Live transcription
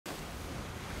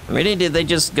Really? Did they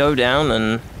just go down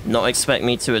and not expect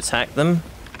me to attack them?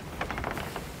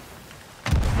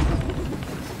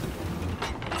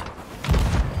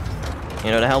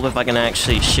 You know, to help if I can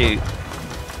actually shoot.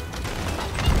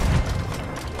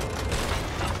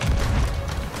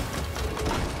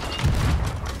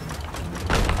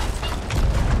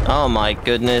 Oh my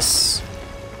goodness.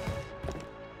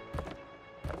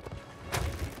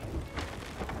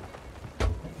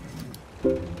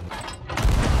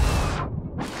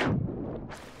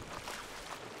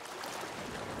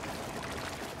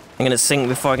 I'm gonna sink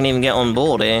before I can even get on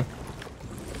board here.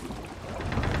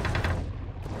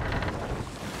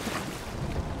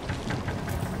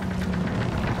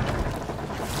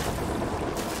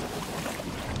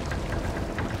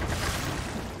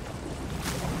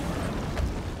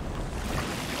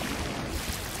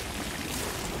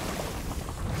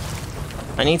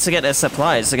 I need to get their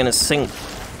supplies, they're gonna sink.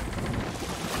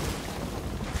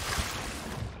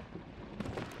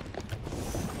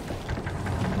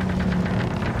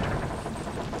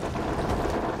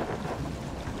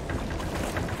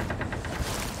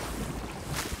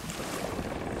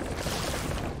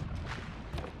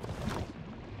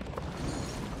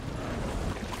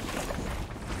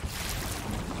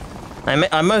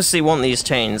 I mostly want these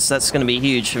chains, that's gonna be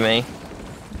huge for me.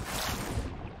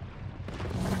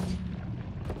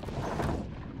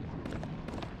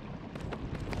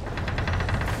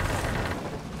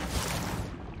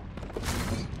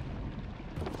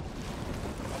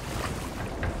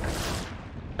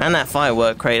 And that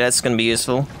firework crate, that's gonna be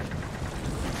useful.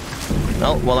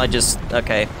 Oh, well I just...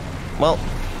 okay. Well...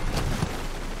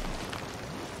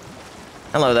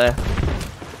 hello there.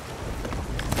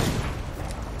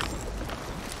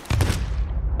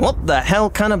 What the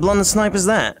hell kind of blunder snipe is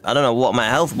that? I don't know what my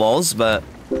health was, but...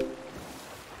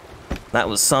 that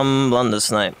was some blunder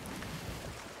snipe.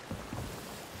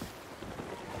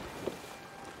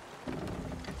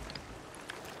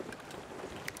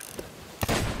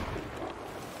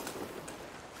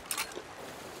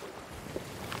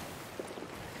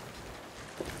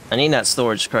 I need that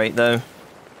storage crate, though.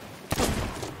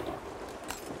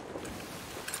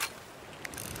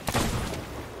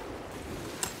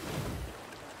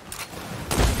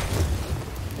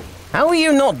 How are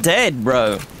you not dead,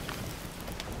 bro?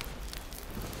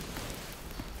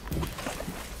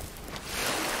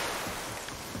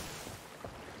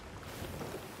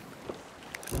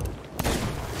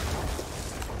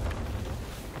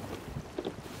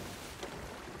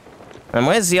 And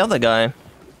where's the other guy?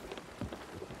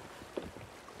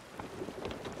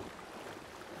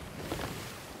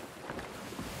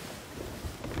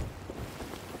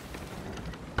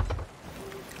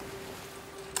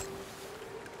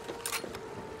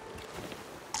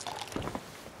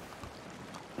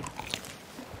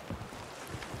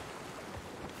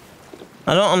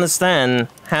 I don't understand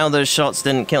how those shots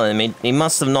didn't kill him. He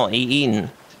must have not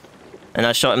eaten. And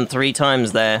I shot him 3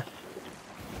 times there.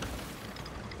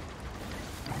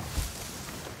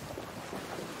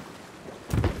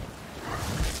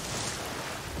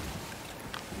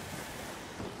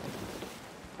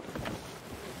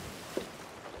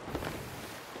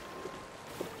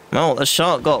 Well, a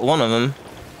shot got one of them.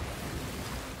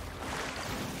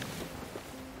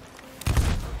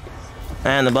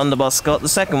 And the blunderbuss got the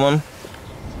second one.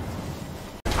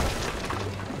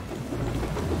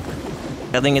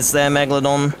 I think it's there,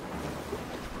 Megalodon.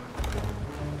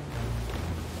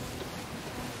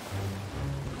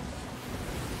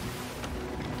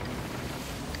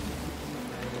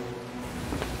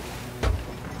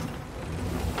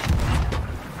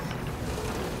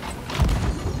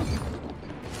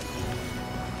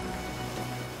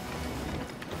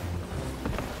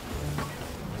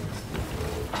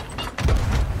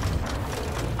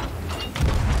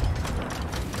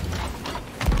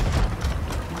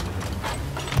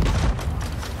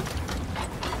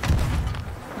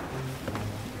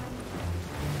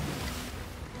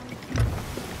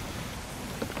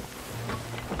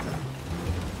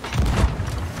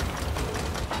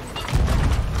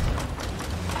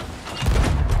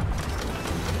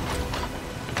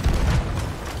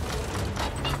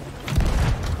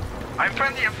 I'm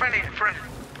friendly, friend.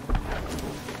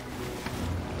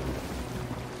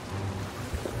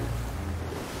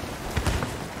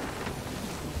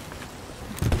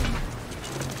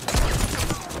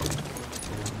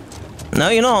 No,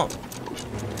 you're not.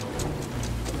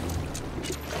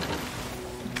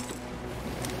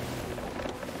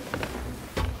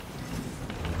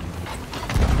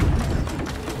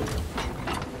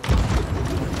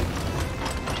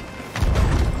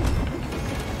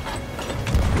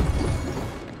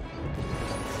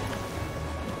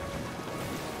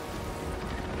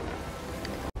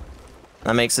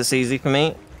 That makes this easy for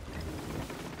me.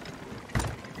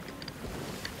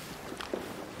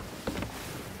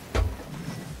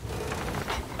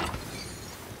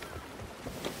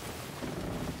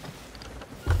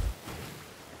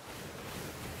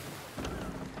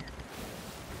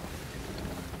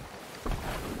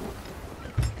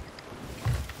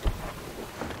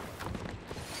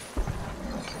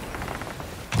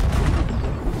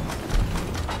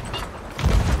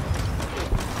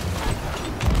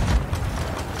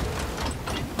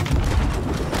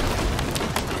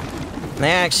 They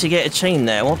actually get a chain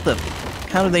there. What the?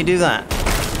 How did they do that?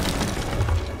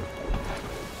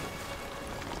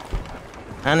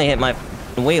 And they hit my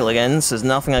wheel again, so there's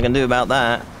nothing I can do about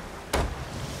that.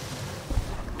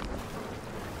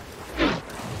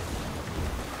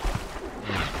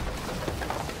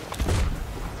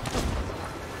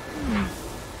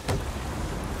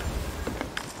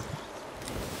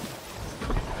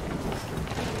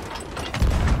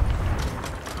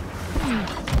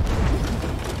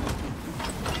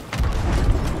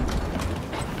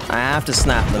 I have to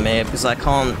snap them here because I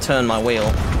can't turn my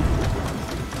wheel.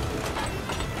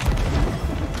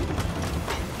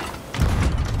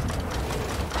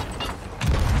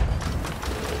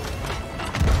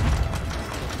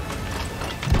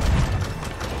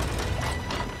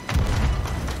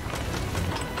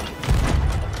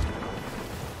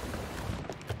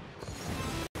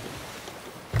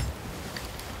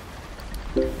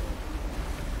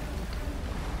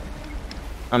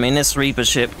 I mean, this Reaper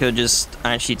ship could just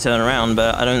actually turn around,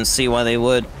 but I don't see why they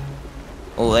would.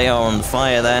 Oh, they are on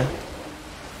fire there.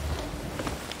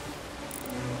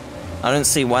 I don't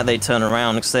see why they turn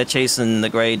around, because they're chasing the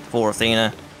grade 4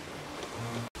 Athena.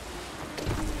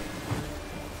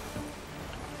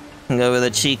 Can go with a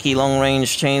cheeky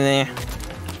long-range chain there.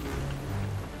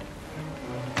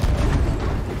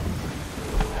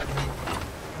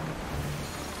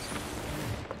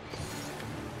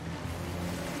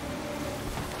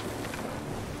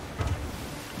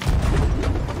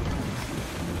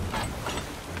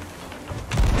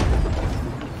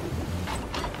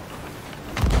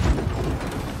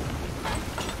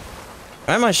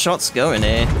 Where are my shots going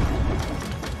here?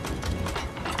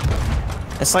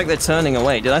 It's like they're turning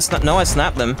away. Did I snap? No, I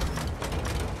snapped them.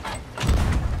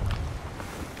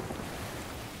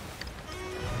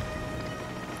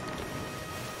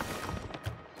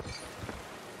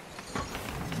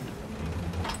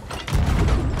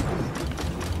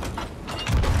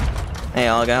 Hey,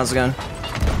 Argo, how's it going?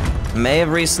 May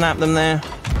have re-snapped them there.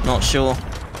 Not sure.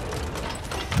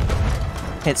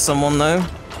 Hit someone though.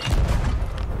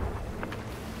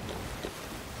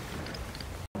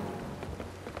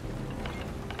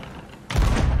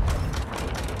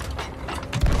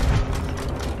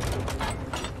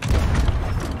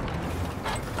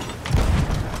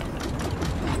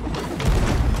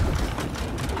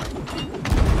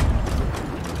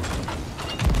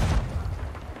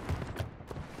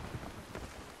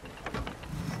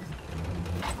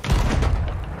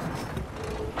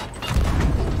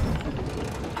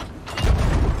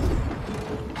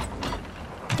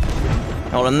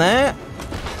 Hold on there.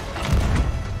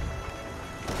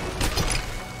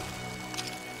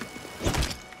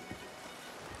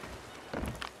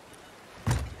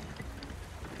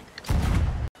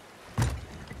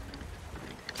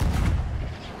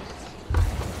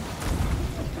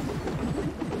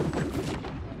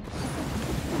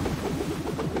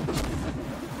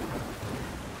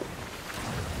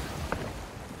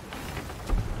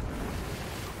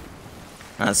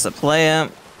 That's the player.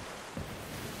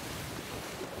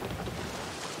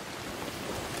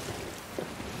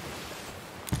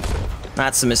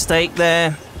 That's a mistake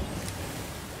there.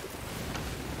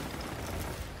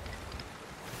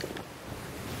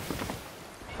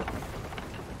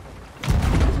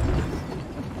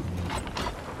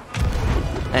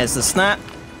 There's the snap.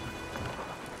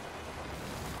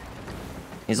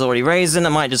 He's already raising. I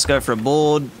might just go for a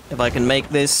board if I can make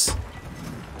this.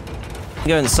 I'm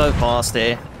going so fast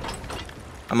here.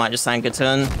 I might just anchor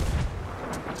turn.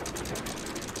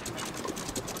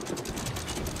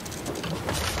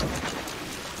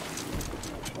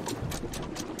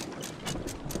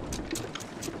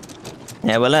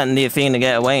 Yeah, we're letting the Athena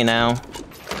get away now,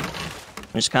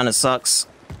 which kind of sucks.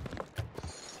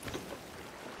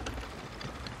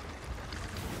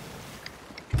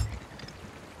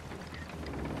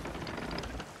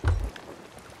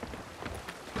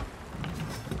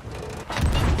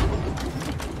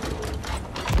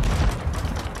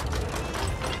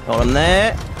 Got him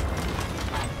there.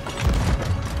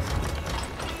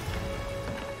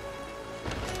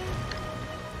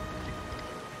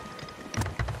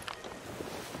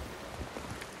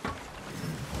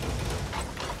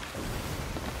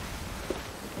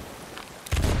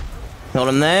 Got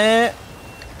him there.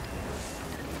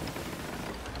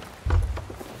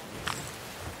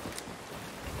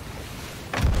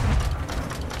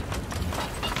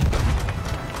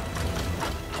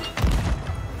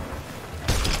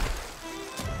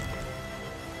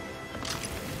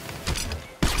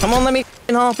 Come on, let me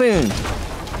f***ing harpoon.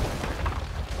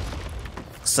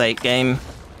 Sake, game.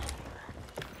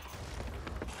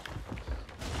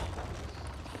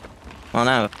 Oh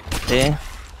no, here.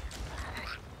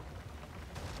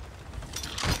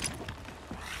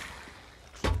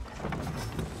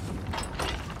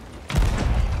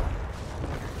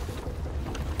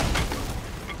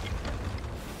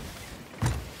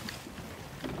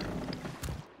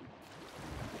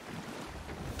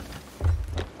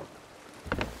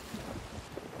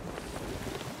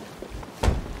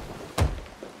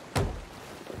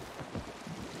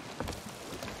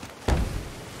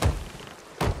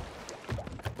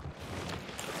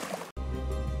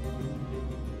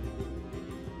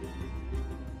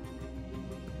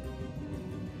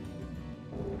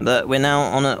 But we're now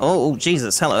on a... Oh,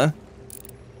 Jesus, hello.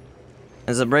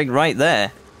 There's a brig right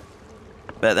there.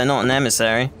 But they're not an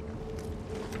emissary.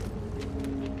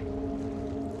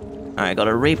 Alright, got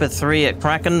a Reaper 3 at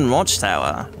Kraken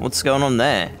Watchtower. What's going on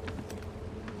there?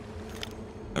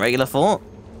 A regular fort?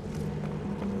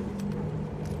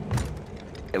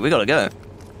 Yeah, we gotta go.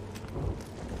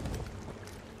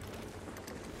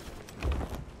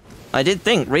 I did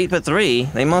think Reaper 3,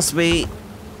 they must be...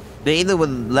 They either were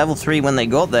level 3 when they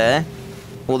got there,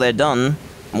 or they're done.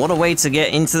 What a way to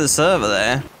get into the server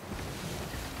there.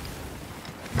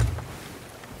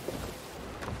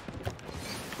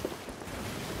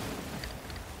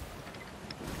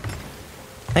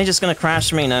 They're just gonna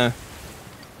crash me now.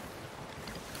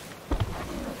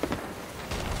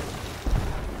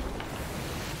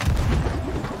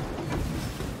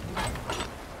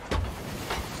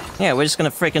 Yeah, we're just gonna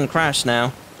frickin' crash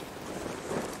now.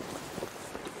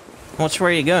 Watch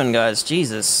where you're going, guys.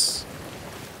 Jesus.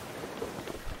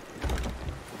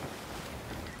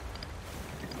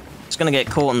 Just gonna get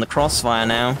caught in the crossfire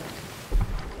now.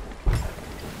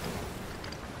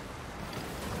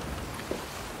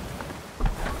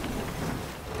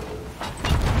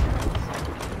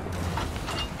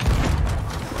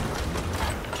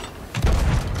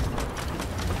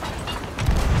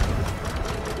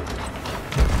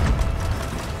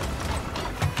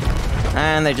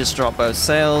 And they just dropped both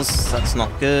sails. That's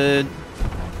not good.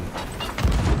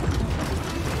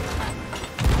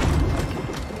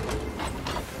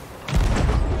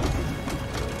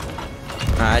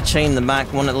 I chained the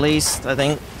back one at least, I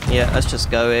think. Yeah, let's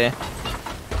just go here.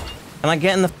 Can I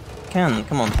get in the can?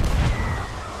 Come on.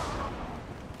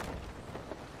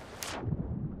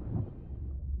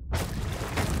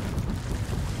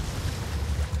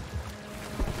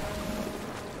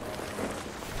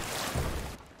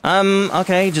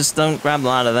 Okay, just don't grab the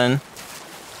ladder then.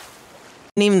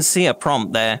 Didn't even see a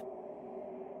prompt there.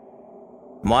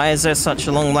 Why is there such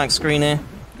a long black screen here?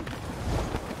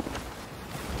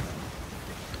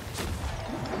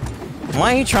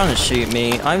 Why are you trying to shoot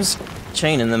me? I was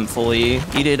chaining them for you.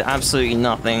 You did absolutely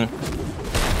nothing.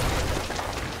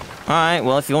 Alright,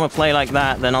 well if you want to play like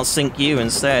that, then I'll sink you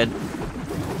instead.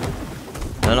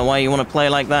 Don't know why you want to play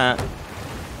like that.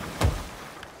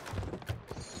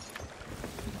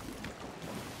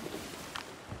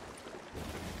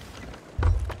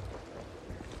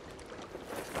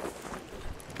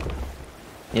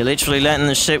 You're literally letting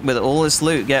the ship with all this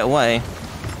loot get away.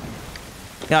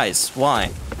 Guys,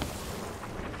 why?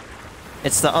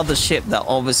 It's the other ship that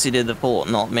obviously did the port,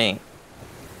 not me.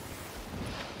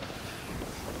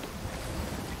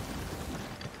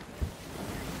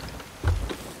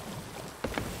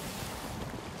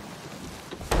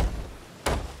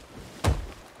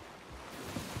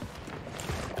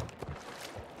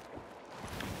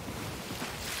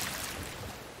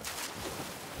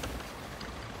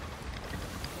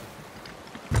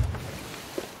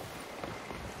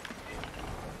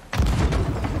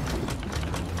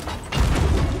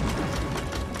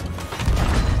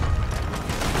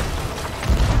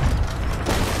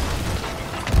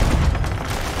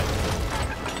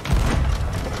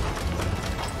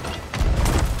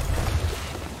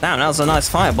 Damn, that was a nice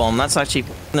firebomb. That's actually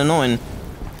f***ing annoying.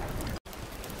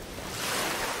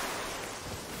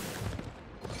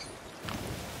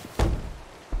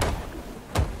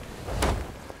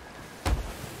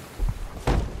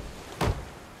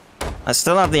 I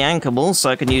still have the anchor ball, so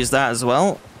I can use that as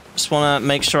well. Just want to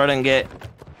make sure I don't get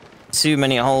too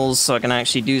many holes so I can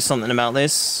actually do something about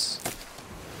this.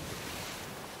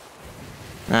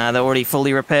 They're already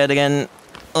fully repaired again.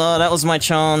 Oh, that was my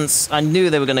chance. I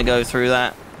knew they were going to go through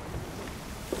that.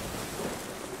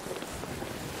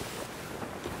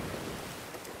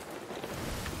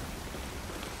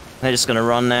 They're just gonna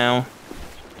run now.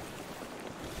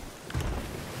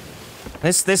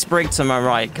 This brig to my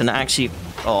right can actually...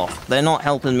 Oh, they're not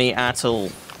helping me at all.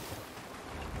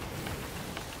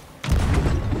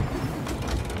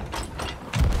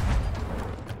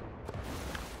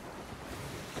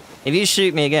 If you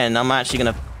shoot me again, I'm actually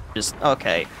gonna just...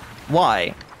 Okay. Why?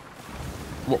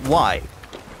 Why?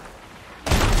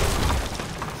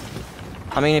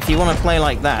 I mean, if you want to play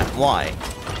like that, why?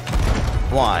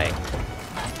 Why?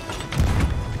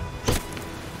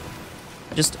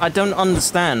 Just, I don't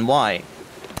understand why.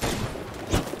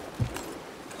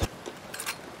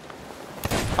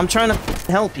 I'm trying to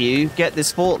help you get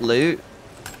this fort loot,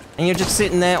 and you're just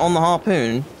sitting there on the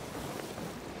harpoon.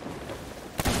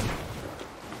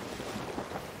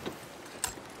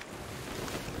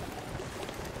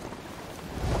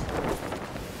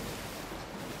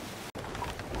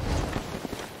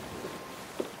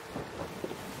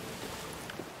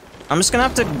 I'm just gonna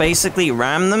have to basically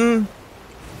ram them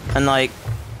and, like,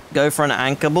 go for an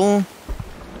anchor ball.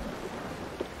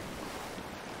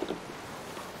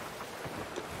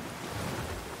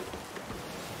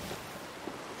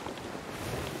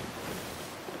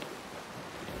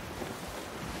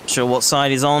 Sure what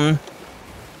side he's on.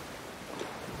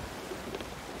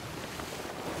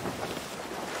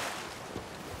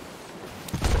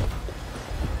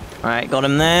 Alright, got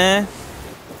him there.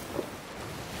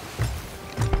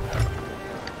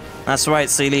 That's right,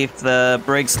 Sea Leaf. The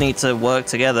brigs need to work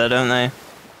together, don't they?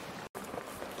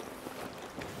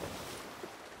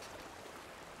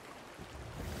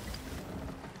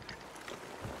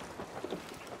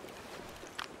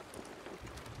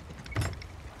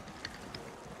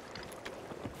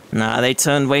 Nah, they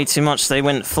turned way too much. They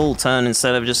went full turn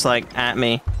instead of just, like, at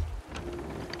me.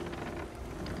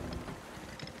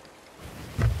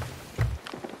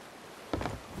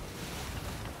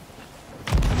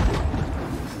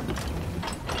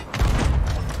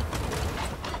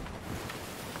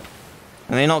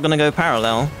 Are they not gonna go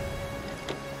parallel?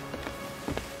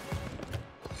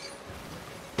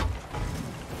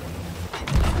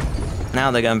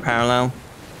 Now they're going parallel.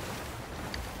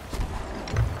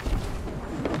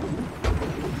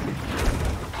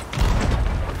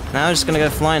 Now they're just gonna go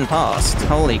flying past.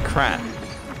 Holy crap.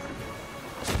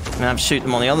 I'm gonna have to shoot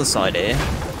them on the other side here.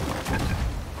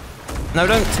 No,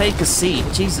 don't take a seat.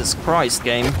 Jesus Christ,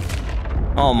 game.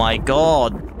 Oh my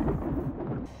god.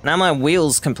 Now my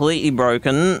wheel's completely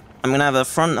broken. I'm gonna have a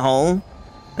front hole.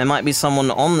 There might be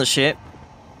someone on the ship.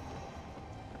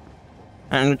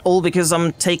 And all because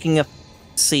I'm taking a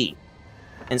seat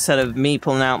instead of me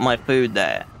pulling out my food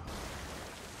there.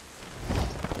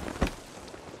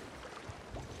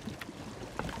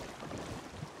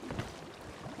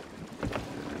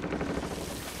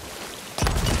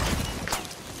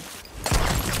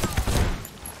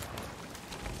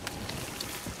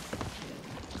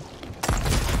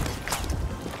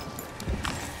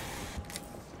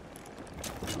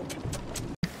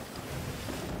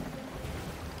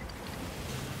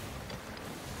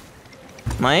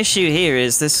 My issue here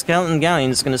is this skeleton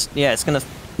galleon's gonna... Yeah, it's gonna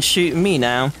shoot me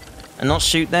now, and not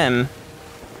shoot them.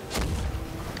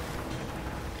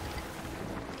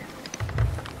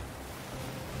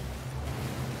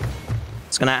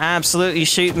 It's gonna absolutely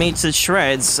shoot me to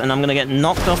shreds, and I'm gonna get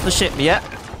knocked off the ship. Yep,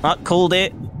 I called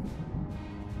it.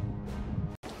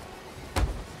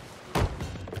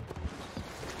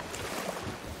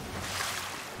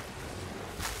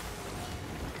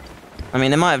 I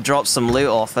mean, they might have dropped some loot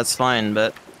off, that's fine,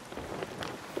 but...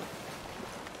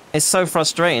 It's so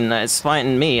frustrating that it's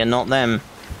fighting me and not them.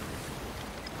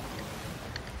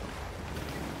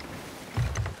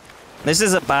 This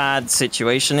is a bad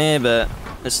situation here, but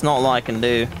it's not a lot I can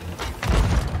do.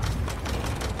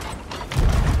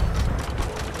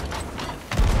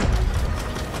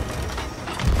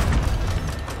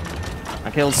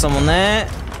 I killed someone there.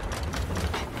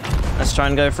 Let's try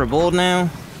and go for a board now.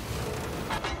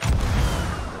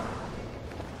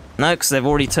 No, because they've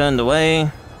already turned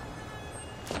away.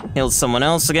 Killed someone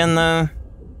else again, though.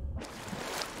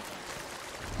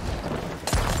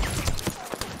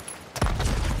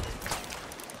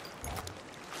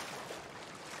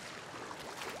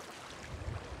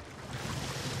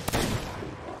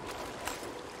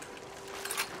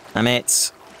 Damn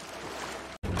it.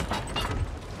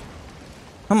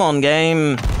 Come on,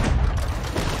 game.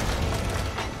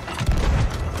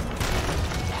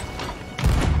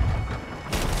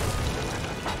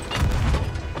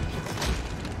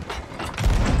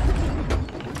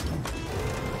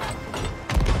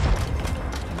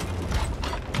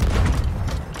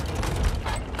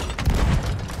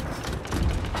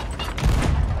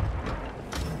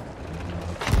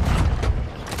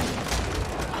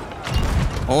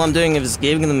 all I'm doing is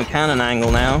giving them a cannon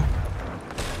angle now.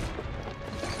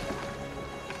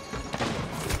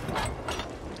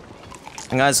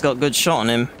 The guy's got a good shot on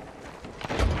him.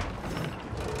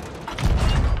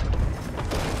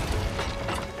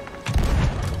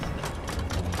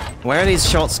 Where are these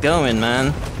shots going,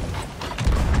 man?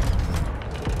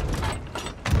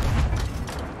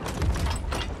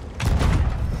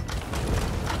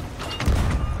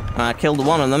 I killed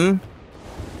one of them.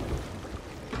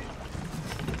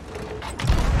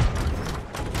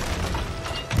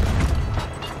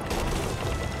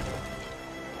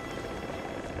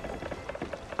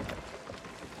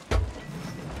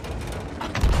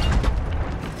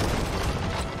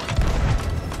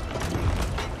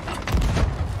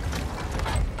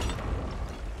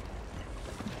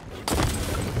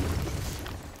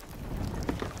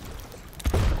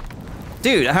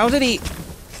 Dude, how did he...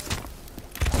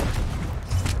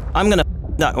 I'm gonna...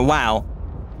 No, wow.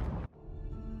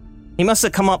 He must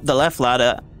have come up the left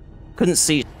ladder. Couldn't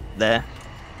see there.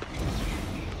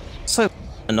 So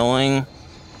annoying.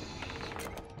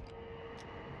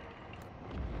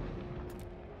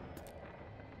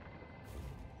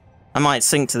 I might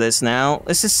sink to this now.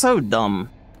 This is so dumb.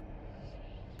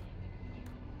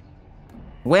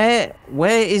 Where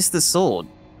is the sword?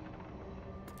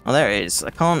 Oh, there it is.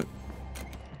 I can't...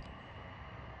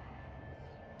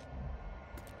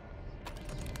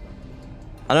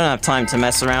 I don't have time to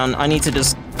mess around. I need to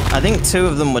just... I think 2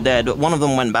 of them were dead, but 1 of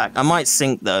them went back. I might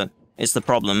sink, though. It's the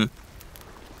problem.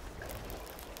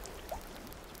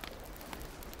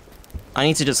 I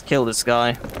need to just kill this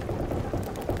guy.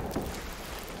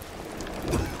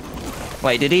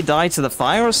 Wait, did he die to the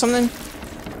fire or something?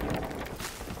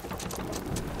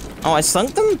 Oh, I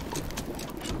sunk them?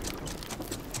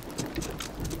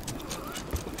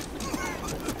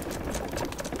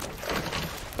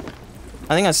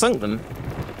 I think I sunk them.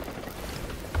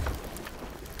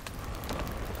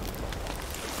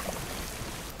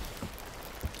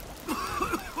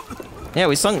 Yeah,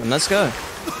 we sunk them. Let's go.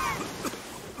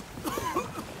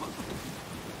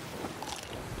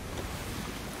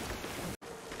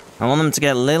 I want them to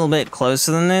get a little bit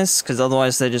closer than this, because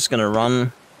otherwise they're just going to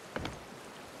run.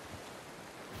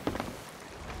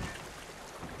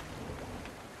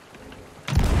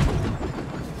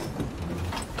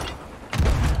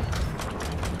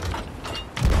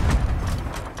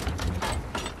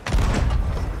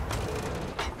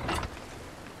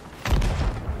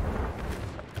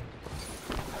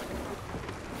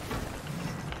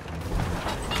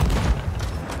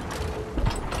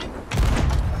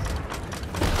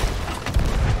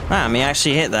 Damn, he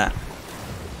actually hit that.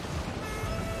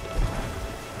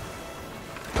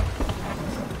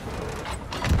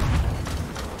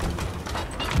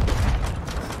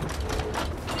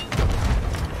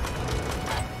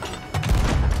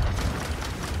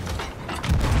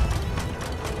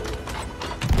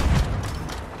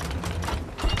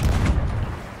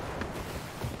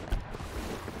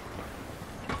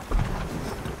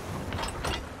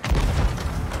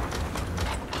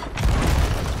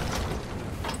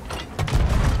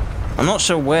 I'm not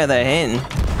sure where they're hitting,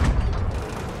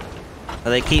 but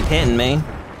they keep hitting me.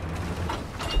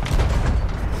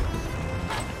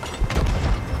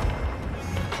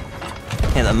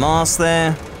 Hit the mast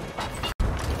there.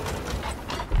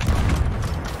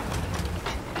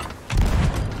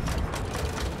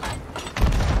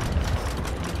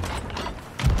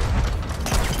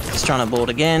 Just trying to board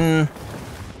again.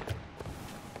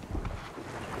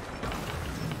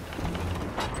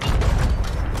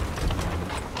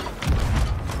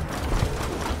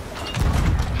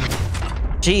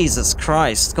 Jesus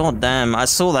Christ, god damn, I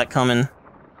saw that coming.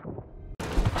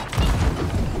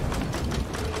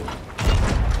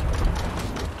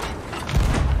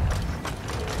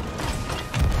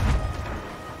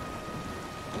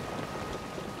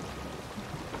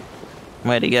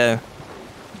 Where'd he go?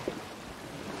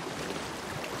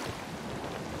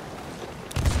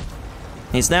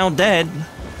 He's now dead.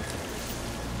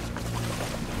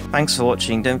 Thanks for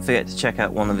watching, don't forget to check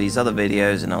out one of these other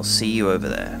videos and I'll see you over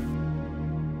there.